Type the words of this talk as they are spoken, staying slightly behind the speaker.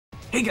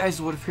Hey guys,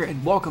 WhatiF here,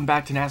 and welcome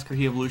back to NASCAR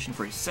Heat Evolution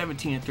for a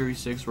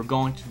 17-36. We're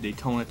going to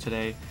Daytona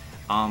today.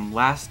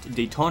 Last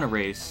Daytona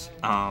race,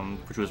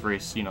 which was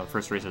the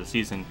first race of the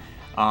season.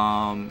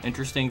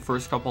 Interesting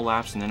first couple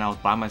laps, and then I was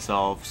by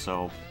myself.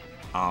 So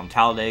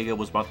Talladega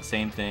was about the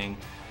same thing.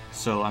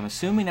 So I'm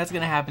assuming that's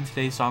gonna happen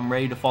today. So I'm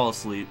ready to fall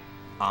asleep.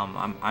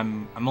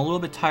 I'm a little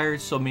bit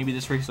tired, so maybe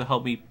this race will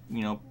help me,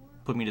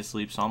 put me to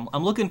sleep. So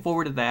I'm looking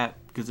forward to that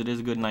because it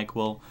is a good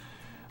NyQuil.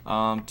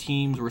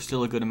 Teams were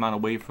still a good amount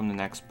away from the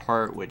next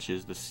part, which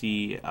is the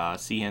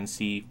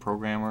CNC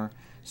programmer.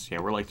 So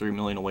yeah, we're like 3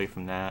 million away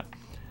from that.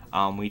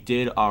 We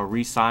did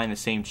re-sign the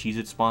same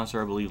Cheez-It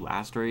sponsor, I believe,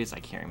 last race. I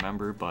can't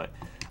remember, but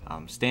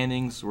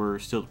standings, we're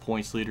still the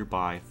points leader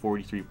by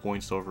 43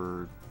 points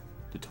over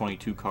the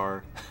 22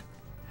 car.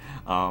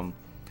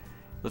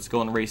 Let's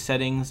go on the race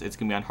settings. It's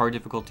going to be on hard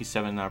difficulty,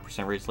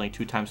 7% race lane,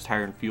 2 times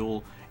tire and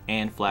fuel,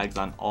 and flags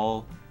on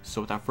all.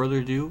 So without further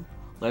ado,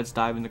 let's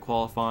dive into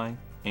qualifying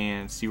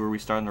and see where we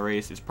start in the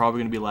race. It's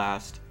probably going to be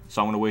last,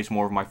 so I'm going to waste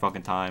more of my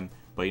fucking time.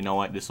 But you know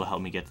what? This will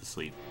help me get to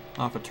sleep.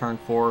 Off of turn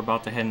 4,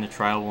 about to head into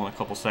trial in a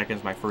couple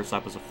seconds. My first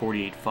lap was a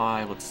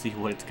 48.5. Let's see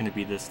what it's going to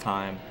be this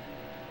time.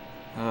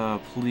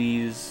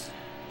 Please.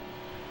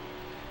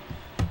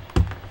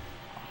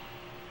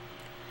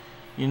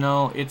 You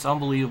know, it's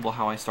unbelievable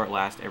how I start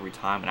last every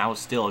time, and I was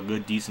still a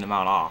good decent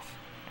amount off.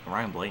 And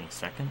Ryan Blaney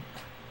second?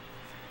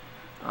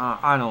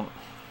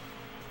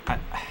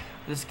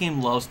 This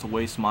game loves to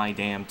waste my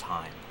damn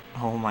time.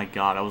 Oh my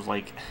god, I was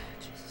like,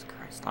 Jesus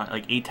Christ,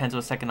 like 0.8 of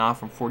a second off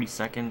from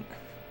 42nd.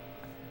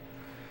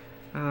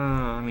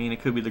 I mean,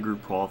 it could be the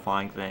group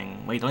qualifying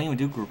thing. Wait, don't even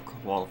do group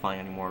qualifying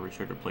anymore.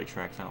 Restricted plate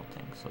tracks, I don't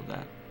think. So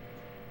that,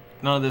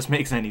 none of this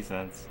makes any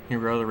sense. Here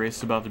we are, the race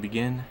is about to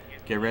begin.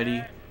 Get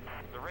ready.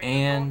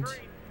 And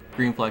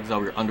green flag is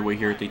out. We're underway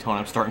here at Daytona.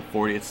 I'm starting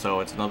 40th,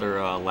 so it's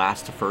another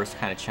last to first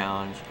kind of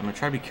challenge. I'm going to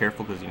try to be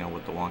careful because,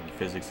 with the wonky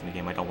physics in the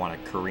game, I don't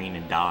want to careen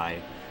and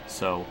die.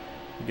 So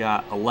we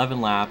got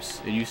 11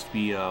 laps. It used to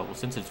be, well,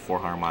 since it's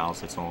 400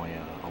 miles, it's only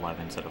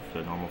 11 instead of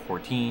the normal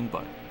 14.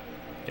 But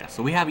yeah,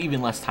 so we have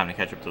even less time to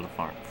catch up to the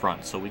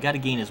front. So we got to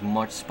gain as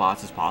much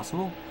spots as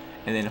possible,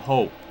 and then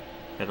hope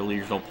that the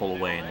leaders don't pull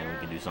away, and then we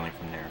can do something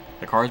from there.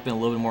 The car's been a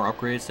little bit more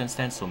upgraded since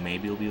then, so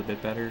maybe it'll be a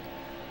bit better.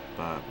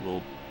 But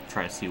we'll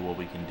try to see what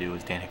we can do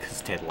as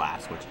Danica's dead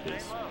last, which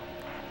is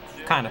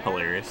kind of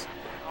hilarious.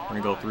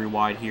 We're gonna go 3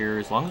 wide here.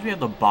 As long as we have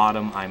the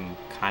bottom, I'm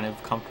kind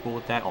of comfortable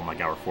with that. Oh my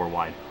god, we're 4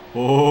 wide.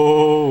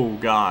 Oh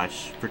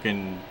gosh,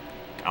 freaking,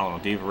 I don't know,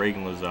 David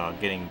Reagan was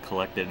getting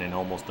collected in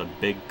almost a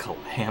big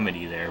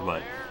calamity there,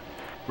 but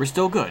we're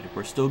still good.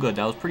 We're still good.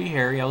 That was pretty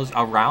hairy. I was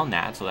around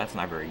that, so that's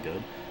not very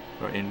good.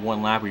 But in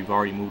one lap, we've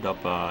already moved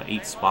up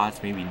 8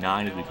 spots, maybe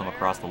 9 as we come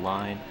across the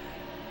line.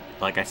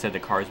 Like I said, the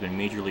car has been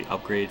majorly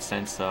upgraded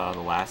since the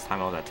last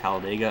time I was at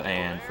Talladega,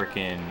 and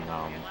freaking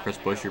Chris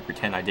Buescher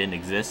pretend I didn't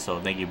exist, so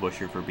thank you,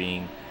 Buescher, for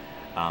being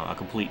a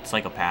complete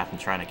psychopath and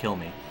trying to kill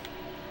me.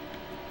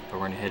 But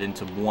we're going to head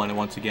into 1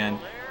 once again.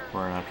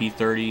 We're in a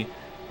P30.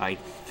 I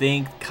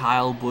think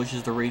Kyle Busch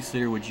is the race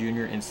leader with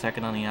Junior in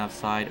second on the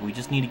outside. We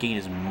just need to gain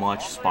as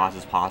much spots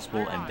as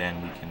possible, and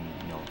then we can,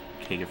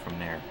 take it from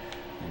there.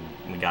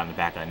 And we got in the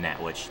back of the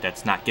net, which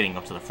that's not getting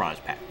up to the front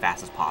as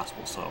fast as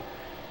possible, so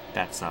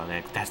that's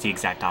the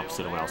exact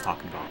opposite of what I was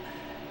talking about.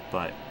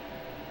 But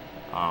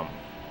I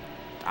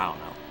don't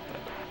know.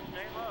 But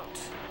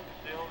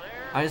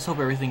I just hope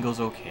everything goes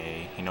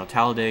okay.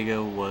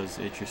 Talladega was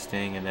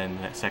interesting, and then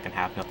that second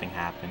half nothing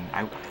happened.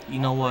 You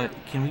know what?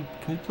 Can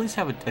we please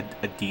have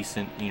a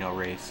decent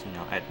race?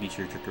 At these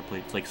restrictor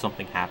plates, like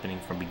something happening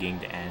from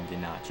beginning to end,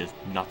 and not just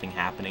nothing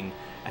happening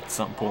at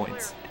some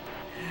points.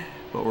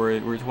 But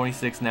we're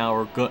 26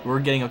 now. We're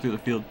getting up through the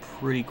field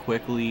pretty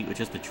quickly with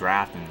just the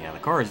draft, and yeah, the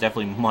car is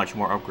definitely much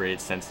more upgraded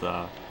since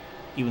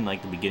even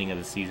like the beginning of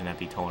the season at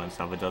Daytona and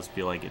stuff. It does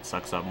feel like it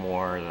sucks up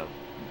more. It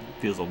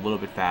feels a little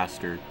bit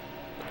faster,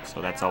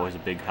 so that's always a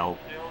big help.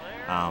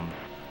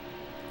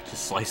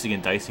 Just slicing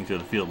and dicing through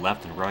the field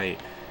left and right,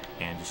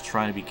 and just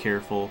trying to be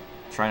careful.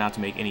 Try not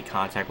to make any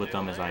contact with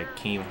them, as I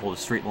can't even hold a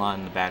straight line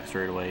in the back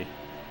straightaway,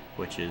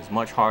 which is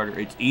much harder.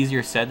 It's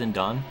easier said than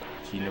done.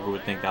 You never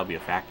would think that would be a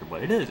factor,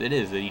 but it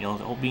is.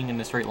 Being in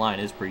a straight line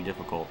is pretty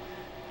difficult.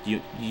 Do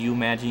you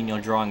imagine,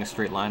 drawing a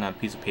straight line on a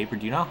piece of paper?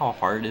 Do you know how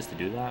hard it is to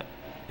do that?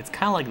 It's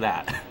kind of like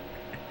that.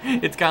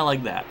 It's kind of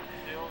like that.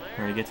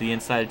 We're going to get to the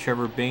inside of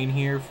Trevor Bayne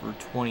here for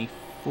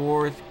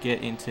 24th.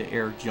 Get into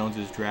Eric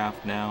Jones's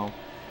draft now.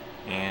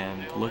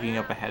 And looking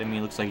up ahead of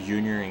me, looks like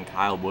Junior and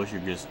Kyle Busch are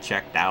just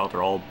checked out.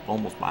 They're all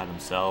almost by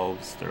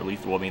themselves. They're at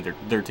least, well, I mean,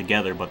 they're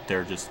together, but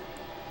they're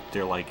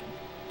like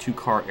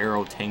 2-car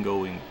arrow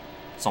tangoing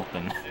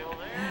something.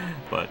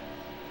 But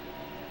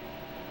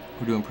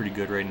we're doing pretty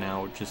good right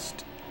now. We're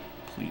just,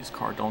 please,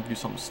 car, don't do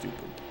something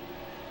stupid.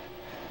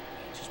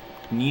 Just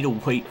need to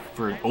wait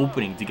for an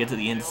opening to get to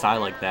the inside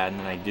like that, and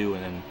then I do,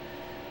 and then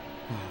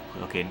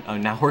okay,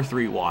 now we're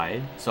 3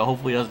 wide, so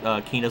hopefully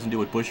Kane doesn't do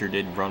what Buescher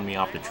did and run me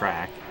off the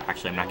track.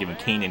 Actually, I'm not giving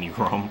Kane any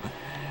room.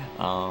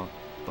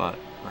 But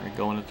we're gonna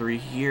go into 3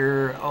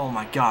 here. Oh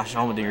my gosh,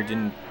 Allmendinger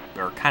didn't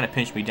or kind of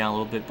pinched me down a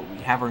little bit, but we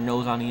have our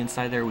nose on the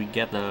inside there. We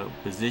get the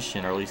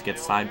position, or at least get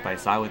side by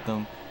side with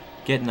them.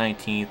 Get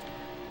 19th.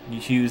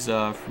 Use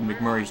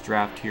McMurray's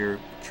draft here.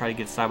 Try to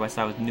get side by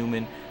side with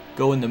Newman.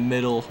 Go in the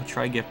middle.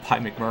 Try to get by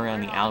McMurray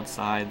on the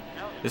outside.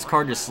 This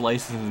car just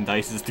slices and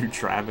dices through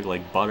traffic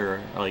like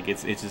butter. Like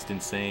it's just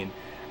insane.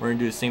 We're gonna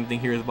do the same thing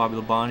here with Bobby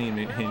Labonte and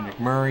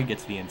McMurray. Get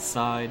to the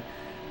inside.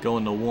 Go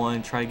into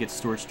one. Try to get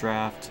Stewart's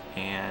draft,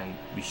 and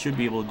we should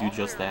be able to do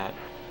just that.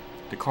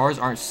 The cars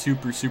aren't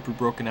super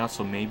broken out,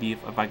 so maybe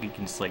if I can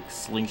just like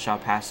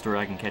slingshot past Stewart,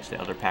 I can catch the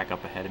other pack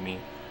up ahead of me.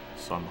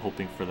 So I'm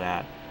hoping for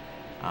that.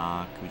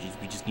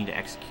 We just need to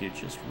execute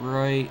just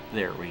right.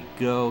 There we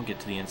go. Get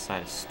to the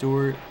inside of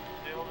Stewart,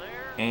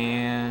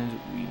 and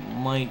we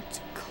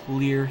might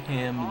clear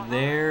him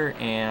there.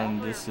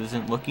 And this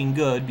isn't looking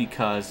good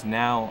because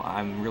now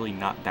I'm really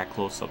not that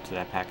close up to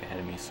that pack ahead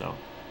of me. So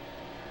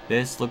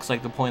this looks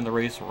like the point of the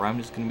race where I'm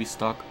just gonna be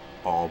stuck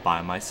all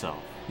by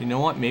myself. You know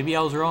what? Maybe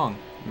I was wrong.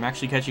 I'm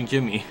actually catching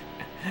Jimmy.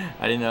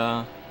 I didn't.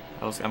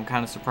 I'm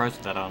kind of surprised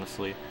with that,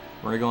 honestly.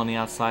 We're gonna go on the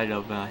outside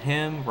of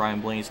him.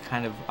 Ryan Blaney's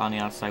kind of on the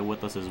outside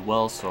with us as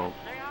well, so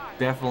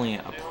definitely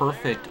a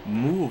perfect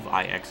move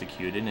I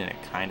executed, and it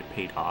kind of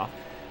paid off.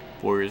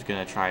 Boyer's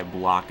gonna try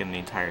blocking the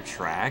entire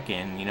track,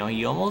 and you know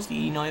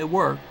it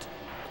worked.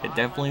 It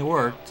definitely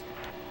worked.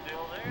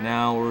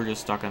 Now we're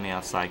just stuck on the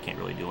outside, can't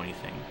really do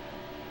anything.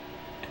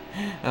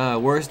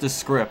 Where's the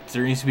script?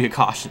 There needs to be a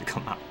caution to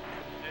come out.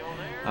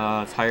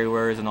 Tire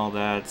wears and all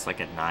that, it's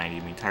like at 90. I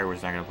mean, tire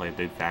wear's not gonna play a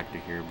big factor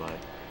here, but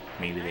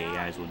maybe the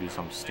AIs will do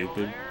something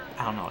stupid.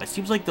 I don't know. It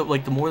seems like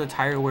the more the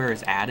tire wear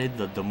is added,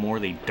 the more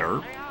they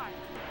derp.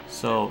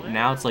 So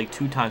now it's like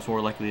 2 times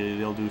more likely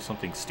they'll do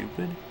something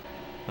stupid.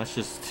 Let's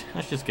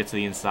just get to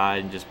the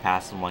inside and just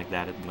pass them like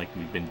that, like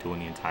we've been doing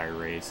the entire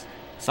race.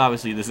 So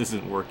obviously this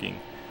isn't working,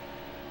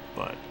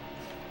 but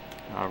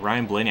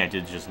Ryan Blaney, I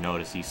did just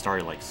notice he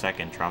started like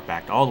second, dropped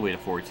back all the way to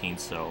 14th,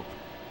 so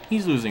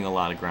he's losing a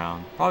lot of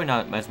ground. Probably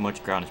not as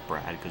much ground as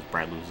Brad, because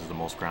Brad loses the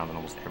most ground in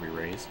almost every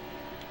race.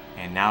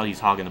 And now he's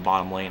hogging the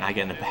bottom lane. I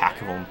get in the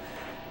back of him.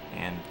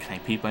 And can I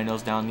peep my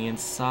nose down the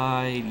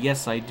inside?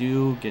 Yes, I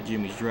do. Get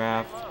Jimmy's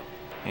draft.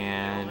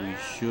 And we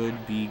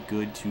should be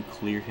good to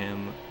clear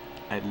him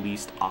at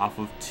least off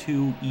of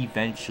 2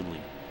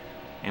 eventually.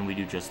 And we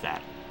do just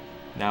that.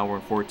 Now we're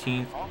in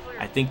 14th.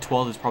 I think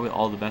 12th is probably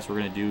all the best we're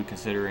going to do,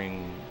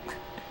 considering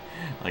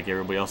like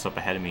everybody else up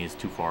ahead of me is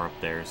too far up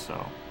there.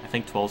 So I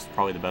think 12th is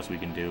probably the best we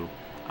can do,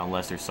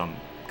 unless there's some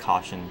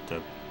caution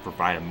to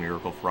provide a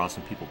miracle for us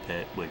and people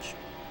pit, which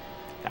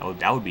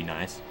that would be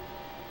nice.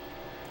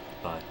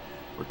 But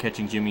we're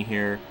catching Jimmy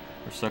here.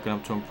 We're sucking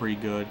up to him pretty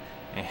good,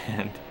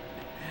 and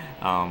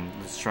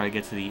let's try to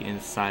get to the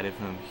inside of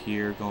him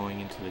here,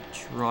 going into the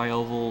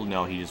tri-oval.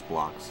 No, he just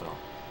blocked, so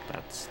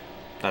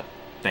that.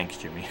 Thanks,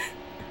 Jimmy.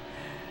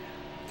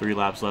 3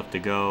 laps left to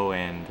go,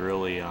 and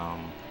really a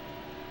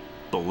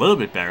little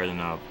bit better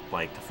than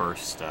like the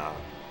first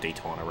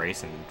Daytona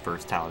race and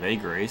first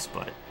Talladega race,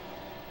 but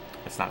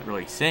that's not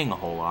really saying a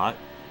whole lot.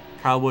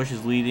 Kyle Busch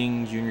is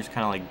leading. Junior's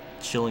kind of like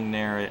chilling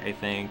there, I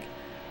think.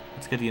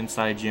 Let's get the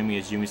inside of Jimmy,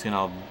 as Jimmy's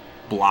gonna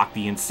block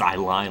the inside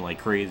line like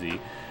crazy,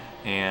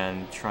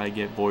 and try to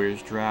get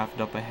Boyer's draft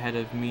up ahead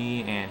of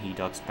me, and he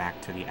ducks back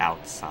to the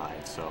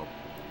outside. So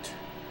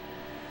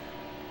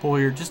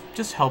Boyer,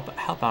 just help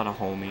out a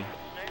homie.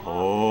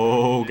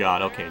 Oh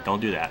god, okay, don't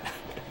do that.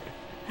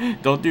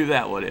 Don't do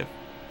that. What if?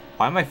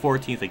 Why am I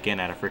 14th again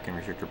at a freaking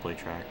restrictor plate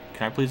track?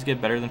 Can I please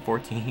get better than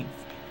 14th?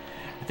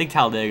 I think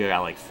Talladega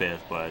got like 5th,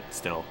 but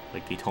still,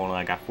 like Daytona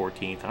I got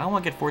 14th, and I don't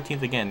want to get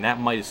 14th again. That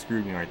might have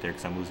screwed me right there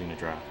because I'm losing the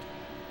draft.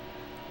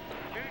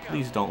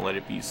 Please don't let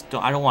it be.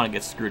 I don't want to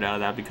get screwed out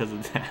of that because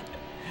of that.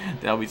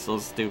 That would be so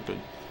stupid.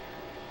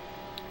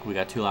 We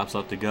got 2 laps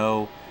left to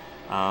go.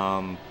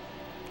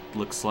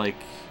 Looks like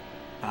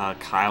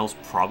Kyle's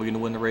probably going to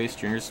win the race.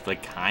 Junior's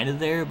like kind of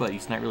there, but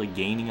he's not really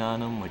gaining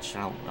on him, which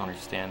I don't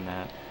understand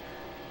that.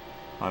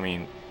 I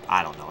mean,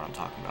 I don't know what I'm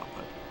talking about,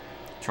 but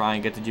try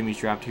and get to Jimmy's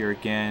draft here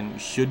again. We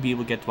should be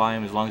able to get by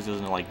him as long as he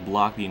doesn't like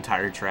block the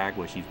entire track,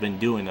 which he's been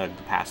doing the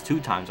past 2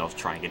 times I was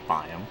trying to get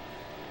by him.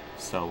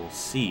 So we'll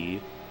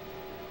see.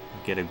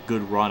 Get a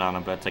good run on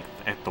him, but it's like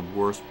at the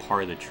worst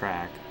part of the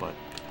track. But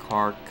the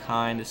car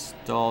kind of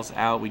stalls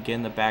out. We get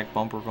in the back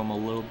bumper of him a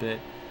little bit.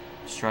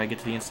 Let's try to get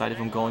to the inside of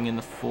him going in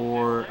the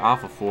 4,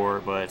 off of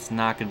 4, but it's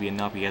not going to be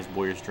enough. He has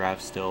Boyer's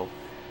draft still.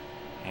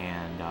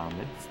 And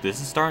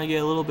this is starting to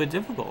get a little bit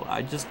difficult.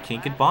 I just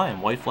can't get by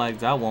him. White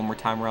flag's out one more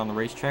time around the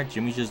racetrack.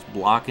 Jimmy's just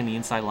blocking the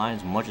inside line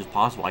as much as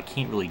possible. I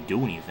can't really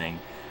do anything.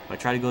 If I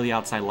try to go to the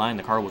outside line,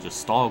 the car will just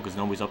stall because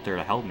nobody's up there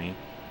to help me.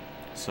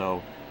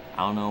 So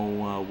I don't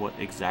know what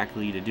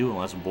exactly to do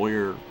unless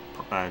Boyer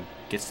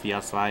gets to the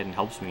outside and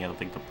helps me at, I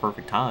think, the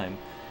perfect time,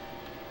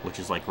 which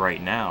is like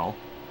right now.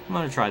 I'm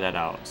going to try that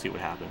out and see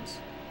what happens.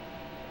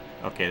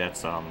 Okay,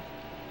 that's not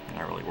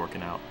really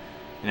working out.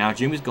 Now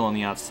Jimmy's going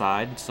the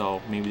outside, so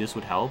maybe this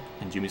would help.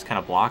 And Jimmy's kind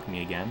of blocking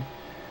me again.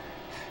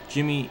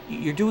 Jimmy,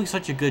 you're doing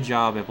such a good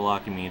job at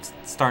blocking me. It's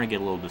starting to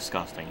get a little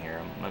disgusting here.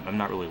 I'm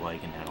not really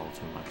liking that all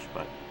too much,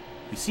 but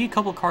You see a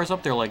couple cars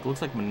up there, like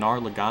looks like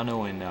Menard,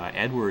 Logano, and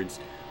Edwards,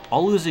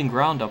 all losing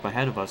ground up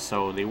ahead of us,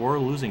 so they were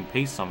losing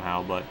pace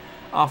somehow. But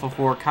off of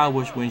 4, Kyle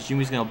Busch wins.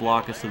 Jimmy's gonna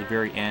block us to the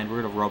very end.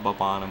 We're gonna rub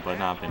up on him, but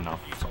not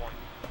enough. So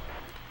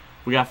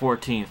we got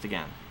 14th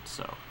again,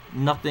 so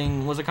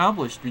nothing was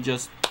accomplished.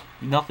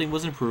 Nothing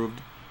was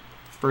improved.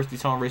 First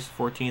Daytona race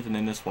was 14th, and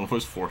then this one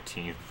was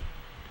 14th.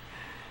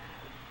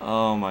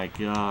 Oh my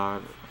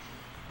god.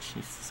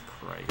 Jesus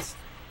Christ.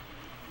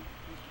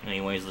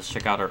 Anyways, let's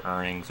check out our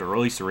earnings, or at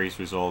least the race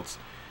results.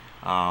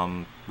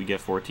 We get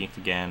 14th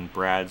again.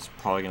 Brad's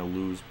probably going to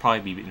lose,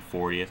 probably be beaten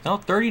 40th. No,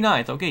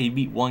 39th. Okay, he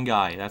beat one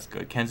guy. That's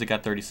good. Kenza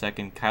got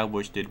 32nd. Kyle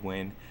Busch did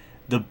win.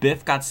 The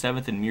Biff got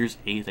 7th and Mears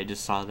 8th. I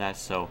just saw that,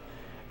 so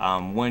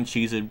one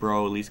Cheese It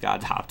Bro at least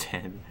got top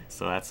 10.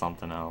 So that's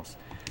something else.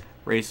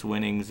 Race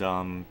winnings,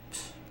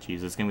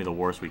 geez, it's going to be the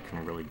worst we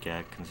can really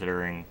get,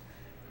 considering,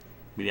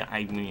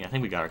 I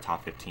think we got our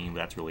top 15, but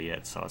that's really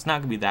it. So it's not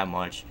going to be that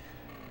much.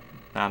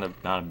 Not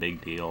a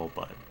big deal,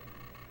 but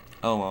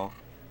oh well.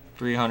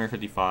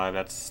 355,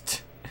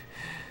 that's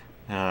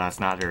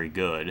not very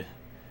good.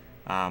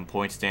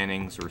 Point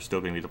standings, we're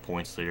still going to be the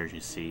points leaders, you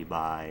see,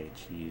 by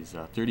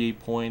 38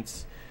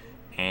 points,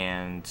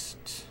 and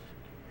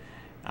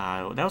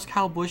that was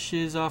Kyle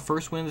Busch's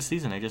first win of the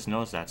season. I just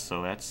noticed that,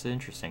 so that's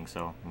interesting.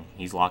 So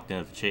he's locked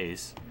into the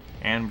chase.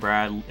 And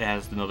Brad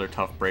has another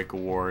Tough Break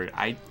award.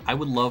 I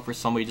would love for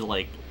somebody to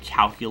like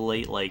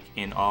calculate like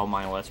in all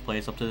my Let's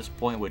Plays up to this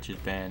point, which has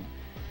been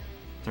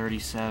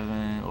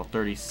 37 or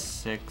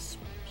 36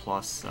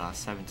 plus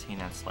 17.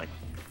 That's like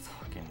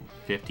fucking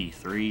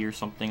 53 or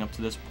something up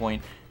to this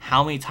point.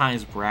 How many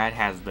times Brad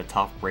has the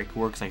Tough Break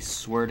award? Because I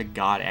swear to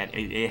God,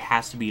 it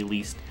has to be at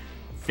least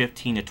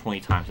 15 to 20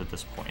 times at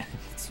this point.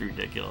 It's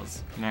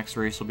ridiculous. Next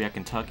race will be at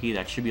Kentucky.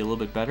 That should be a little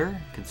bit better,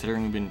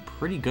 considering we've been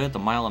pretty good at the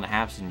mile and a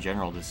halves in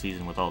general this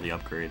season with all the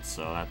upgrades,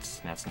 so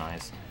that's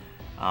nice.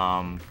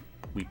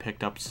 We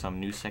picked up some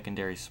new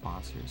secondary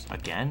sponsors.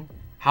 Again?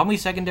 How many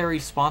secondary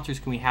sponsors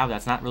can we have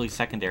that's not really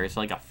secondary? It's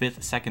like a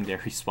 5th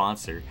secondary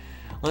sponsor.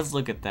 Let's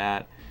look at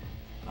that.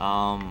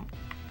 Oh,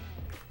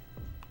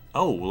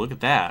 look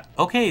at that.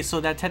 Okay, so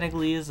that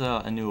technically is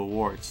a new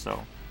award,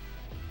 so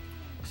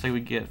say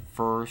we get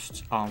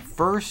first,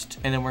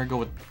 and then we're gonna go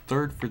with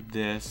 3rd for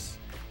this,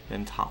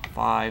 then top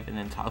 5, and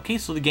then top. Okay,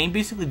 so the game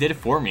basically did it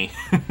for me.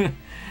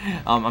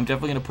 I'm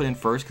definitely gonna put in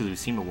 1st because we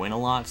seem to win a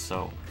lot,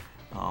 so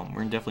we're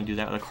gonna definitely do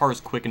that. The car is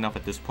quick enough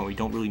at this point. We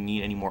don't really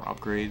need any more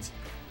upgrades.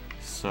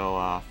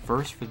 So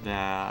 1st for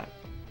that.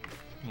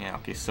 Yeah.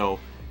 Okay. So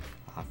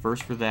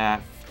 1st for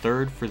that,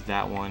 3rd for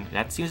that one.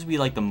 That seems to be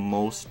like the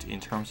most in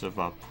terms of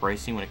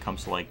pricing when it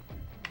comes to like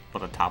what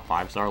the top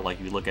 5s are. Like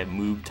if you look at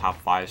Moog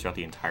top 5s throughout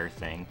the entire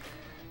thing,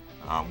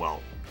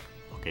 well,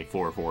 okay,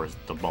 4 is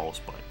the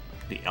most, but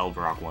the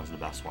Eldrock one's the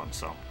best one.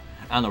 So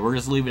I don't know, we're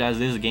just leave it as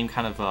is. The game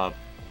kind of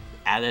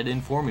added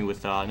in for me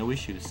with no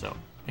issues, so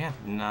yeah,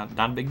 not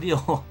a big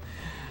deal.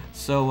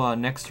 So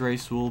next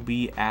race will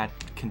be at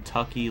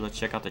Kentucky. Let's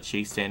check out the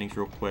chase standings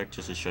real quick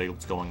just to show you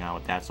what's going on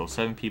with that. So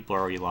 7 people are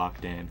already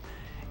locked in,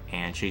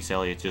 and Chase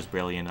Elliott's just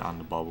barely in on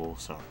the bubble.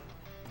 So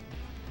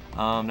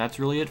that's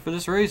really it for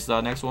this race.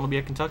 Next one will be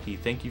at Kentucky.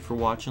 Thank you for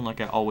watching.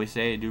 Like I always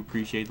say, I do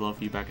appreciate the love,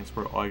 feedback, and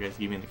support all you guys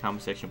give me in the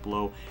comment section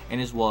below,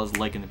 and as well as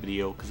liking the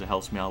video because it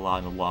helps me out a lot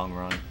in the long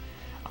run.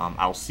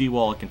 I'll see you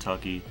all at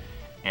Kentucky,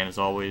 and as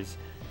always,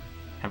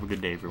 have a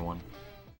good day, everyone.